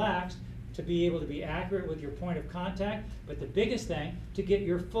stay relaxed to be able to be accurate with your point of contact, but the biggest thing, to get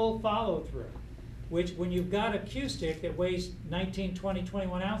your full follow through, which when you've got a cue stick that weighs 19, 20,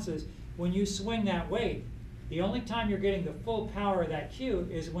 21 ounces, when you swing that weight, the only time you're getting the full power of that cue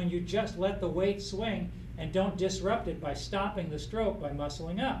is when you just let the weight swing and don't disrupt it by stopping the stroke by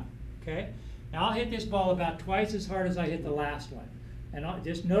muscling up, okay? Now I'll hit this ball about twice as hard as I hit the last one. And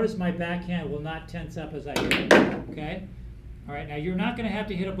just notice my backhand will not tense up as I hit it, okay? All right, now you're not going to have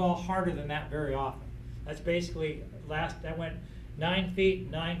to hit a ball harder than that very often. That's basically, that went 9 feet,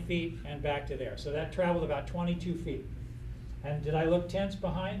 and back to there. So that traveled about 22 feet. And did I look tense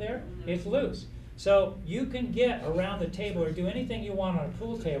behind there? It's loose. So you can get around the table or do anything you want on a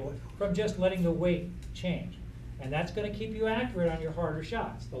pool table from just letting the weight change. And that's going to keep you accurate on your harder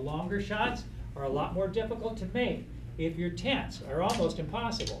shots. The longer shots are a lot more difficult to make if you're tense, or almost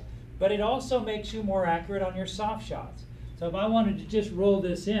impossible. But it also makes you more accurate on your soft shots. So if I wanted to just roll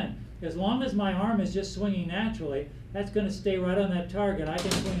this in, as long as my arm is just swinging naturally, that's going to stay right on that target. I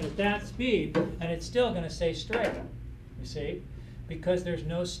can swing it at that speed, and it's still going to stay straight, you see? Because there's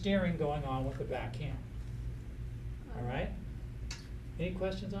no steering going on with the backhand. All right? Any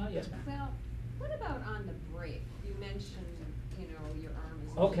questions on it? Yes, ma'am. Well, what about on the break? You mentioned, your arm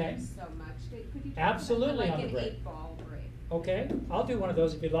is Okay. moving so much. Could you talk Absolutely about on the like break. an 8-ball break? Okay, I'll do one of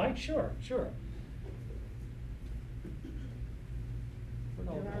those if you'd like. Sure, sure. Where'd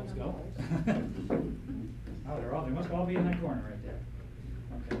all the balls go? Oh, they must all be in that corner right there.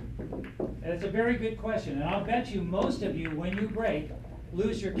 Okay. That's a very good question, and I'll bet you most of you, when you break,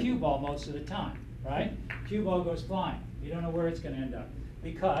 lose your cue ball most of the time, right? Cue ball goes flying. You don't know where it's going to end up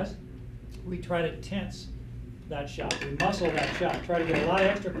because we try to tense that shot. We muscle that shot, try to get a lot of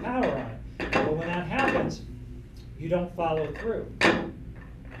extra power on it. But when that happens, you don't follow through.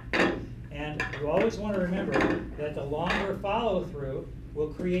 And you always want to remember that the longer follow through will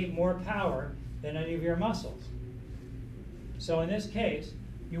create more power than any of your muscles. So in this case,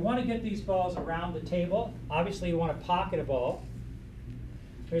 you want to get these balls around the table. Obviously, you want to pocket a ball.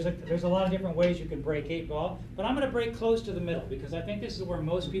 There's a lot of different ways you can break 8-ball, but I'm going to break close to the middle because I think this is where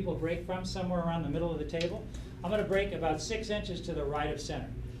most people break from, somewhere around the middle of the table. I'm going to break about 6 inches to the right of center.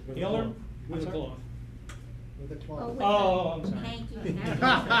 With The a only- cloth. I'm With a sorry? cloth. With a Oh, cloth. with Oh, I'm the sorry.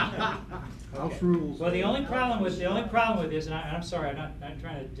 hanky. House rules. Well, the only problem with this, and I'm sorry, I'm not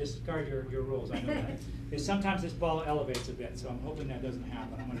trying to discard your rules, I know that, is sometimes this ball elevates a bit, so I'm hoping that doesn't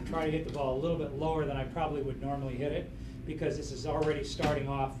happen. I'm going to try to hit the ball a little bit lower than I probably would normally hit it, because this is already starting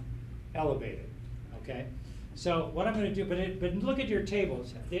off elevated, okay? So what I'm going to do, but look at your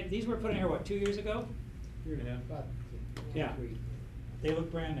tables. These were put in here, what, 2 years ago? Yeah, they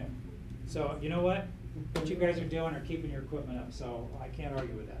look brand new. So you know what you guys are doing are keeping your equipment up, so I can't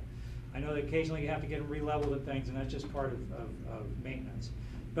argue with that. I know that occasionally you have to get re-leveled and things, and that's just part of maintenance.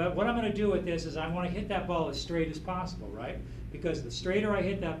 But what I'm going to do with this is I want to hit that ball as straight as possible, right? Because the straighter I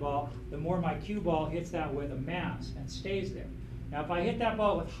hit that ball, the more my cue ball hits that with a mass and stays there. Now if I hit that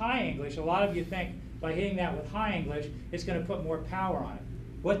ball with high English, a lot of you think by hitting that with high English, it's going to put more power on it.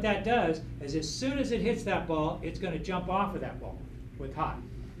 What that does is as soon as it hits that ball, it's going to jump off of that ball with high.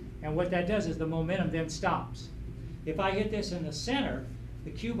 And what that does is the momentum then stops. If I hit this in the center,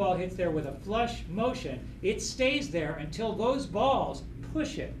 the cue ball hits there with a flush motion. It stays there until those balls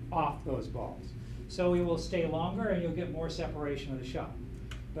push it off those balls. So it will stay longer and you'll get more separation of the shot.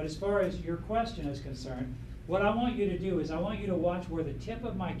 But as far as your question is concerned, what I want you to do is I want you to watch where the tip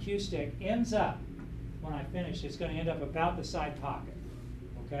of my cue stick ends up when I finish. It's going to end up about the side pocket.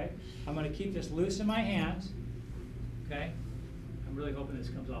 Okay? I'm going to keep this loose in my hands. Okay? I'm really hoping this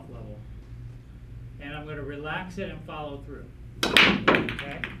comes off level. And I'm going to relax it and follow through.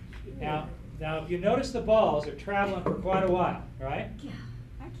 Okay? Now if you notice the balls are traveling for quite a while, right? Yeah,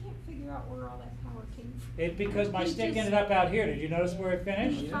 I can't figure out where all that power came from. It's because my stick ended up out here. Did you notice where it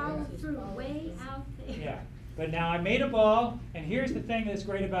finished? It followed through way out there. Yeah. But now I made a ball, and here's the thing that's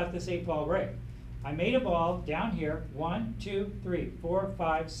great about this 8-ball break. I made a ball down here, 1, 2, 3, 4,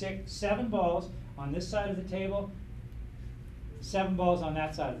 5, 6, 7 balls on this side of the table, 7 balls on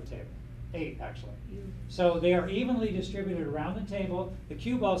that side of the table. 8, actually. So they are evenly distributed around the table. The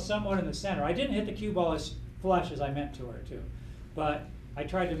cue ball is somewhat in the center. I didn't hit the cue ball as flush as I meant to her too, but I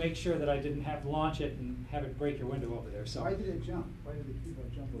tried to make sure that I didn't have launch it and have it break your window over there. So Why did it jump? Why did the cue ball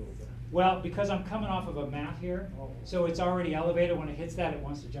jump a little bit? well, because I'm coming off of a mat here, so it's already elevated. When it hits that, it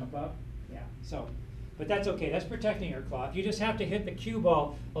wants to jump up. Yeah. So, but that's okay. That's protecting your cloth. You just have to hit the cue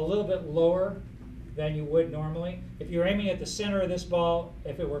ball a little bit lower than you would normally. If you're aiming at the center of this ball,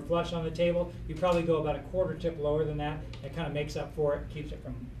 if it were flush on the table, you probably go about a 1/4 tip lower than that. It kind of makes up for it, keeps it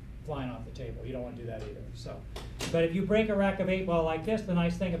from flying off the table. You don't want to do that either. So, but if you break a rack of 8-ball like this, the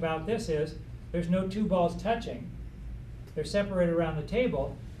nice thing about this is there's no 2 balls touching. They're separated around the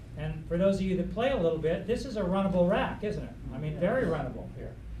table. And for those of you that play a little bit, this is a runnable rack, isn't it? I mean, very runnable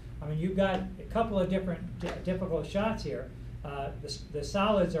here. I mean, you've got a couple of different difficult shots here. The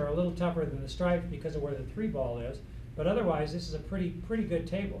solids are a little tougher than the stripes because of where the 3-ball is, but otherwise this is a pretty good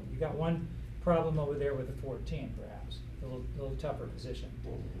table. You got one problem over there with the 14, perhaps, a little tougher position.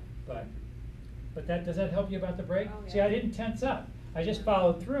 But does that help you about the break? Oh, yeah. See, I didn't tense up. I just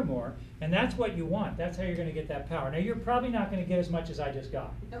followed through more, and that's what you want. That's how you're going to get that power. Now you're probably not going to get as much as I just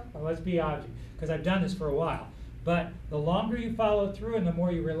got. Nope. Well, let's be honest, because I've done this for a while. But the longer you follow through and the more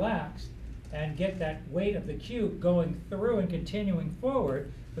you relax and get that weight of the cue going through and continuing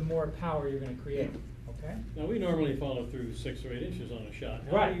forward, the more power you're going to create. Okay? Now we normally follow through 6 or 8 inches on a shot.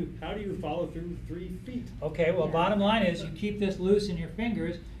 Right. How do you follow through 3 feet? Okay, well, bottom line is you keep this loose in your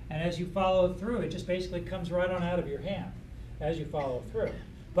fingers, and as you follow through, it just basically comes right on out of your hand as you follow through.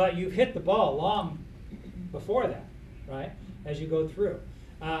 But you've hit the ball long before that, right, as you go through.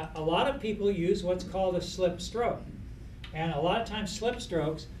 A lot of people use what's called a slip stroke. And a lot of times slip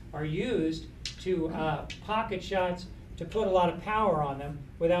strokes are used to pocket shots to put a lot of power on them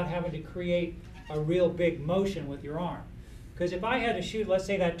without having to create a real big motion with your arm. Because if I had to shoot, let's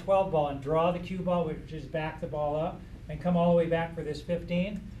say that 12 ball and draw the cue ball, which is back the ball up, and come all the way back for this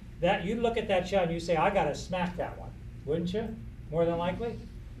 15, that you'd look at that shot and you say, I got to smack that one, wouldn't you? More than likely.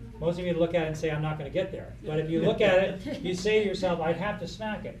 Most of you look at it and say, I'm not going to get there. But if you look at it, you say to yourself, I'd have to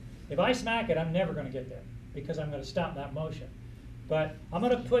smack it. If I smack it, I'm never going to get there because I'm going to stop that motion. But I'm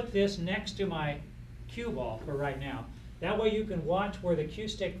going to put this next to my cue ball for right now. That way you can watch where the cue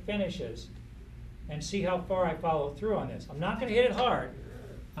stick finishes and see how far I follow through on this. I'm not going to hit it hard.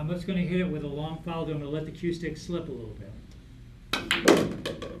 I'm just going to hit it with a long follow through. I'm going to let the cue stick slip a little bit.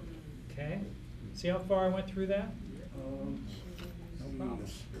 Okay? See how far I went through that? No problem.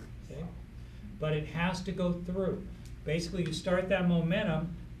 See? But it has to go through. Basically, you start that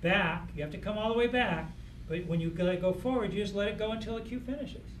momentum back. You have to come all the way back. But when you let it go forward, you just let it go until the cue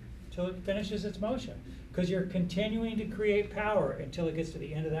finishes. Until it finishes its motion. Because you're continuing to create power until it gets to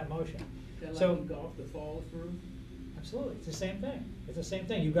the end of that motion. Is that So, like in golf, the follow through? Absolutely, it's the same thing. It's the same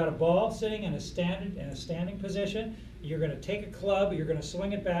thing. You've got a ball sitting in a standing position. You're going to take a club, you're going to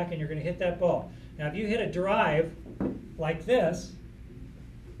swing it back, and you're going to hit that ball. Now, if you hit a drive like this,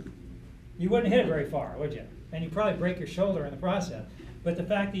 you wouldn't hit it very far, would you? And you'd probably break your shoulder in the process. But the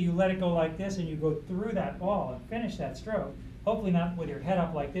fact that you let it go like this and you go through that ball and finish that stroke, hopefully not with your head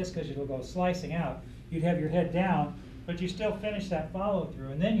up like this because it'll go slicing out. You'd have your head down, but you still finish that follow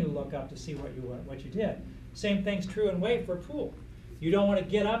through, and then you look up to see what you did. Same thing's true in weight for pool. You don't want to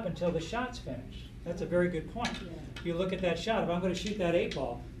get up until the shot's finished. That's a very good point. If you look at that shot, if I'm going to shoot that 8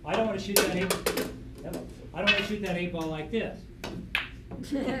 ball, I don't want to shoot that 8 ball like this.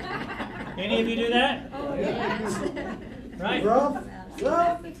 Any of you do that? Oh, yes. Right? Rough,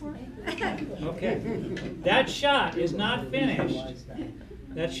 rough. Okay. That shot is not finished.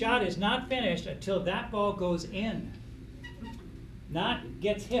 That shot is not finished until that ball goes in. Not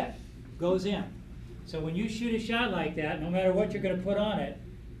gets hit, goes in. So when you shoot a shot like that, no matter what you're going to put on it,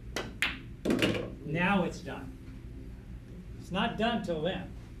 now it's done. It's not done till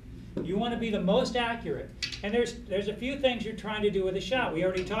then. You want to be the most accurate. And there's a few things you're trying to do with a shot. We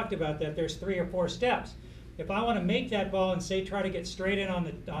already talked about that. There's 3 or 4 steps. If I want to make that ball and say try to get straight in on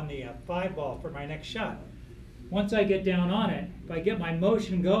the 5 ball for my next shot, once I get down on it, if I get my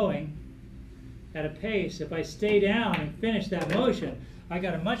motion going at a pace, if I stay down and finish that motion, I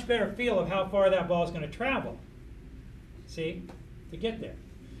got a much better feel of how far that ball is going to travel. See, to get there.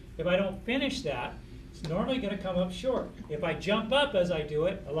 If I don't finish that, it's normally going to come up short. If I jump up as I do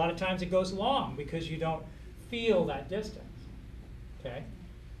it, a lot of times it goes long because you don't feel that distance. Okay?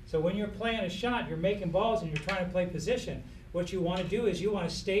 So when you're playing a shot, you're making balls and you're trying to play position, what you want to do is you want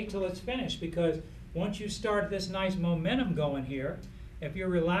to stay till it's finished, because once you start this nice momentum going here, if you're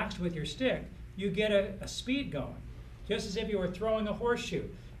relaxed with your stick, you get a speed going. Just as if you were throwing a horseshoe.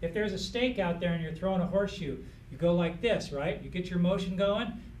 If there's a stake out there and you're throwing a horseshoe, you go like this, right? You get your motion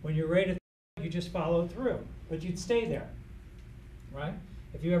going. When you're ready to throw, you just follow through. But you'd stay there, right?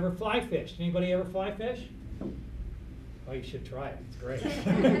 If you ever fly fished, anybody ever fly fish? Oh, you should try it. It's great.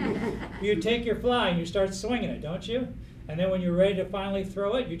 You take your fly and you start swinging it, don't you? And then when you're ready to finally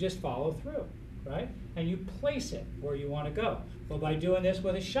throw it, you just follow through, right? And you place it where you want to go. Well, by doing this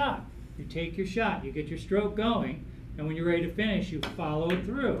with a shot, you take your shot, you get your stroke going, and when you're ready to finish, you follow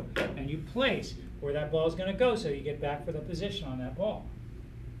through and you place where that ball is going to go so you get back for the position on that ball.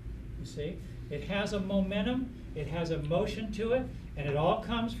 You see? It has a momentum, it has a motion to it, and it all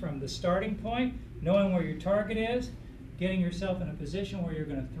comes from the starting point, knowing where your target is, getting yourself in a position where you're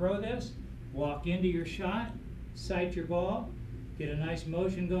going to throw this, walk into your shot, sight your ball, get a nice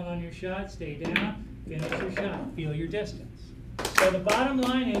motion going on your shot, stay down, finish your shot, feel your distance. So the bottom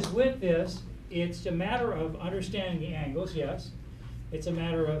line is with this, it's a matter of understanding the angles, yes. It's a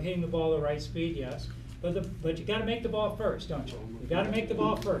matter of hitting the ball the right speed, yes. But you got to make the ball first, don't you? You got to make the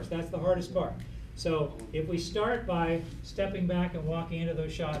ball first. That's the hardest part. So if we start by stepping back and walking into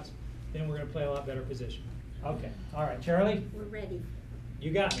those shots, then we're going to play a lot better position. Okay. All right, Charlie? We're ready.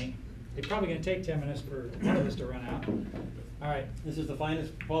 You got me. It's probably going to take 10 minutes for one of us to run out. All right. This is the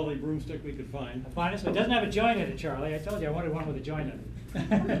finest quality broomstick we could find. The finest one. It doesn't have a joint in it, Charlie. I told you I wanted one with a joint in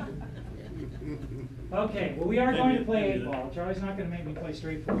it. Okay, well, we are going to play 8 ball. Charlie's not going to make me play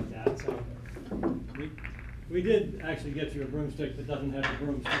straight foot with that. So. We did actually get you a broomstick that doesn't have the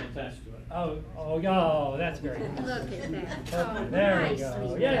broom still attached to it. Oh, that's very good. Look at that. Perfect. Oh, There we nicely go.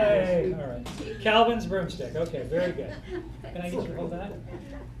 done. Yay! All right. Calvin's broomstick. Okay, very good. Can I get you to hold that?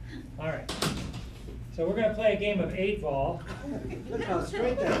 All right. So we're going to play a game of 8 ball. Look how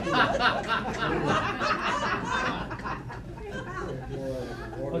straight that is.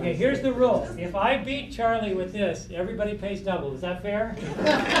 Okay, here's the rule. If I beat Charlie with this, everybody pays double. Is that fair?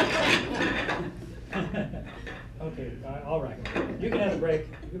 Okay, all right. You can have a break.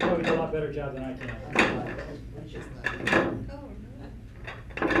 You can probably do a lot better job than I can.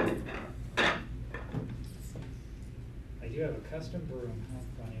 I do have a custom broom. How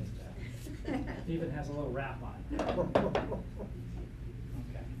funny is that? It even has a little wrap on it.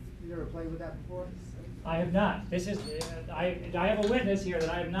 Okay. You ever played with that before? I have not. This is I have a witness here that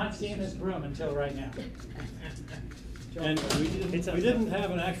I have not seen this broom until right now. And we didn't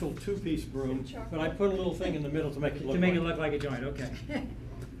have an actual 2-piece broom, but I put a little thing in the middle to make it look like a joint. Okay.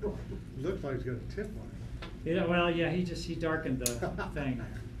 Looks like it's got a tip on it. Yeah, well, yeah, he darkened the thing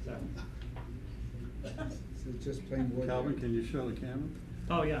there. So. So it's just plain wood. Calvin, can you show the camera?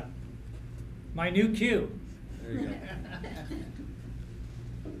 Oh yeah. My new cue. There you go.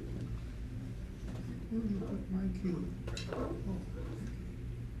 My key.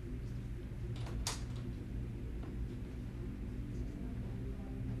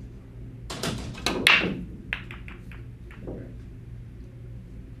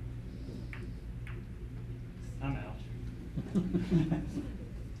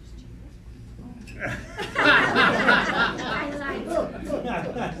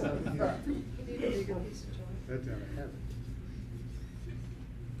 That's out of heaven.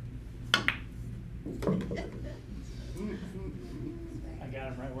 I got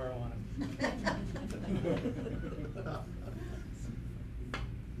him right where I want him.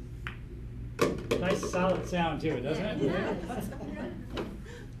 Nice solid sound too, doesn't it?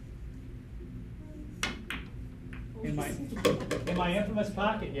 In my infamous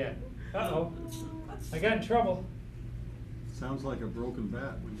pocket yet. Uh-oh. I got in trouble. Sounds like a broken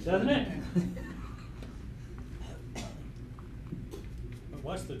bat. Doesn't it?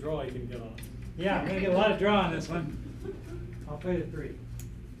 Watch the draw you can get on. Yeah, I'm gonna get a lot of draw on this one. I'll play the 3.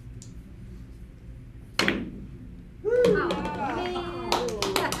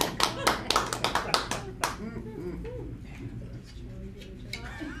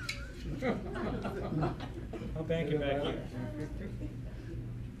 I'll bank it back here.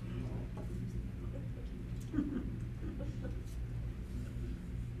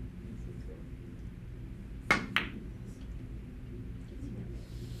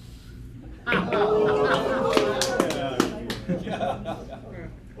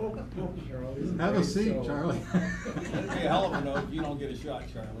 Have a seat, Charlie. That'd be a hell of a note if you don't get a shot,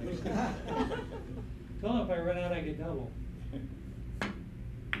 Charlie. Tell him if I run out, I get double.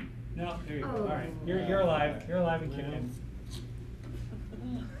 No, there you go. All right, you're alive. You're alive and kicking.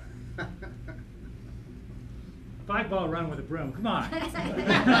 5-ball run with a broom. Come on. You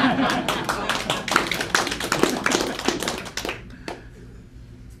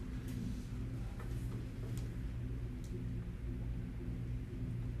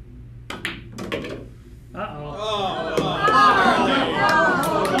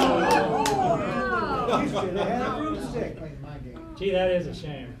should have had a broomstick playing my game. Gee, that is a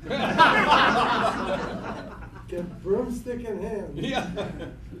shame. Get broomstick in hand. Yeah.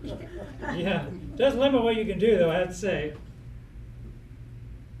 Yeah, does limit what you can do, though, I have to say.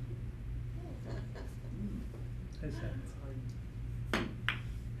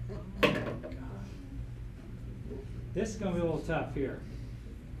 This is going to be a little tough here.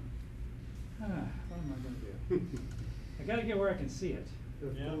 What am I going to do? I got to get where I can see it.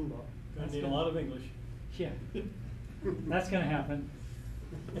 Yeah, gonna need a lot of English. Yeah, that's going to happen.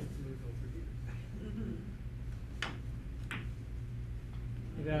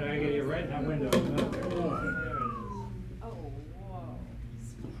 You better get you right in that window. There it is. Oh, whoa.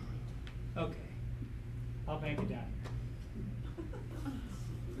 Okay, I'll bank it down.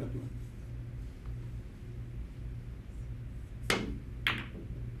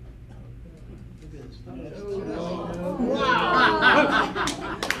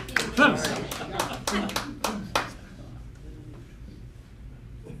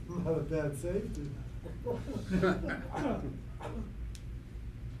 Not a bad safety.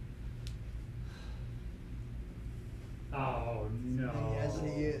 Oh, no. Yes, he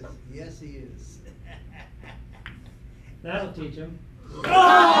is. Yes, he is. That'll teach him.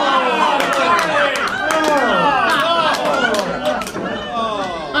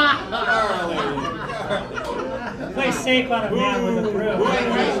 Play safe on a man with a broom. Wait.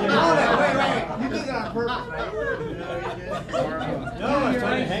 You did that on purpose, right? No, I was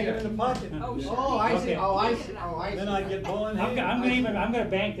trying to hang it in the pocket. Oh, shit. Oh, I see. Okay. Oh, I see. Oh, I see. Then I'd get ball in I'm hand. gonna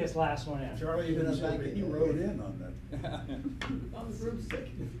bank this last one in. Charlie, you didn't say, but he rode in on that. On the broomstick.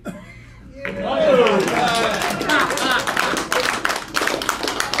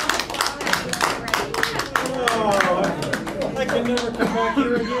 Oh, I can never come back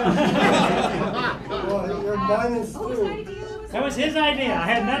here again. Well, you're minus Whose 2. idea was That was his idea. I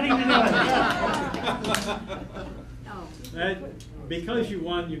had nothing to do with it. Because you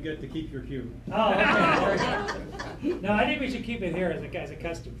won, you get to keep your cue. Oh, okay. No, I think we should keep it here as a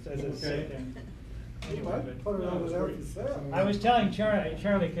custom, as a safe thing. Anyway, but- Put it over there for sale. I was telling Charlie,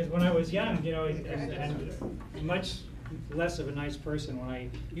 because when I was young, you know, and much less of a nice person, when I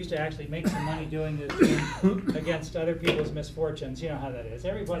used to actually make some money doing this game against other people's misfortunes, you know how that is.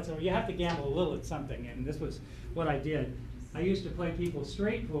 Every once in a while, you have to gamble a little at something, and this was what I did. I used to play people's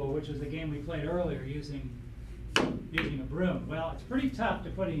straight pool, which was the game we played earlier, using a broom. Well, it's pretty tough to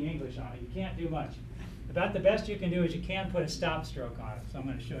put any English on it. You can't do much. About the best you can do is you can put a stop stroke on it, so I'm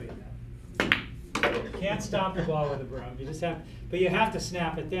going to show you that. You can't stop the ball with a broom. You just have, but you have to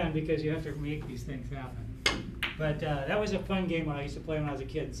snap it then because you have to make these things happen. But that was a fun game when I used to play when I was a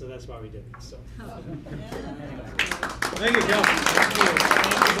kid, so that's why we did it. So. Anyway. Thank you, Cal.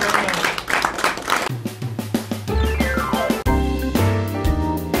 Thank you.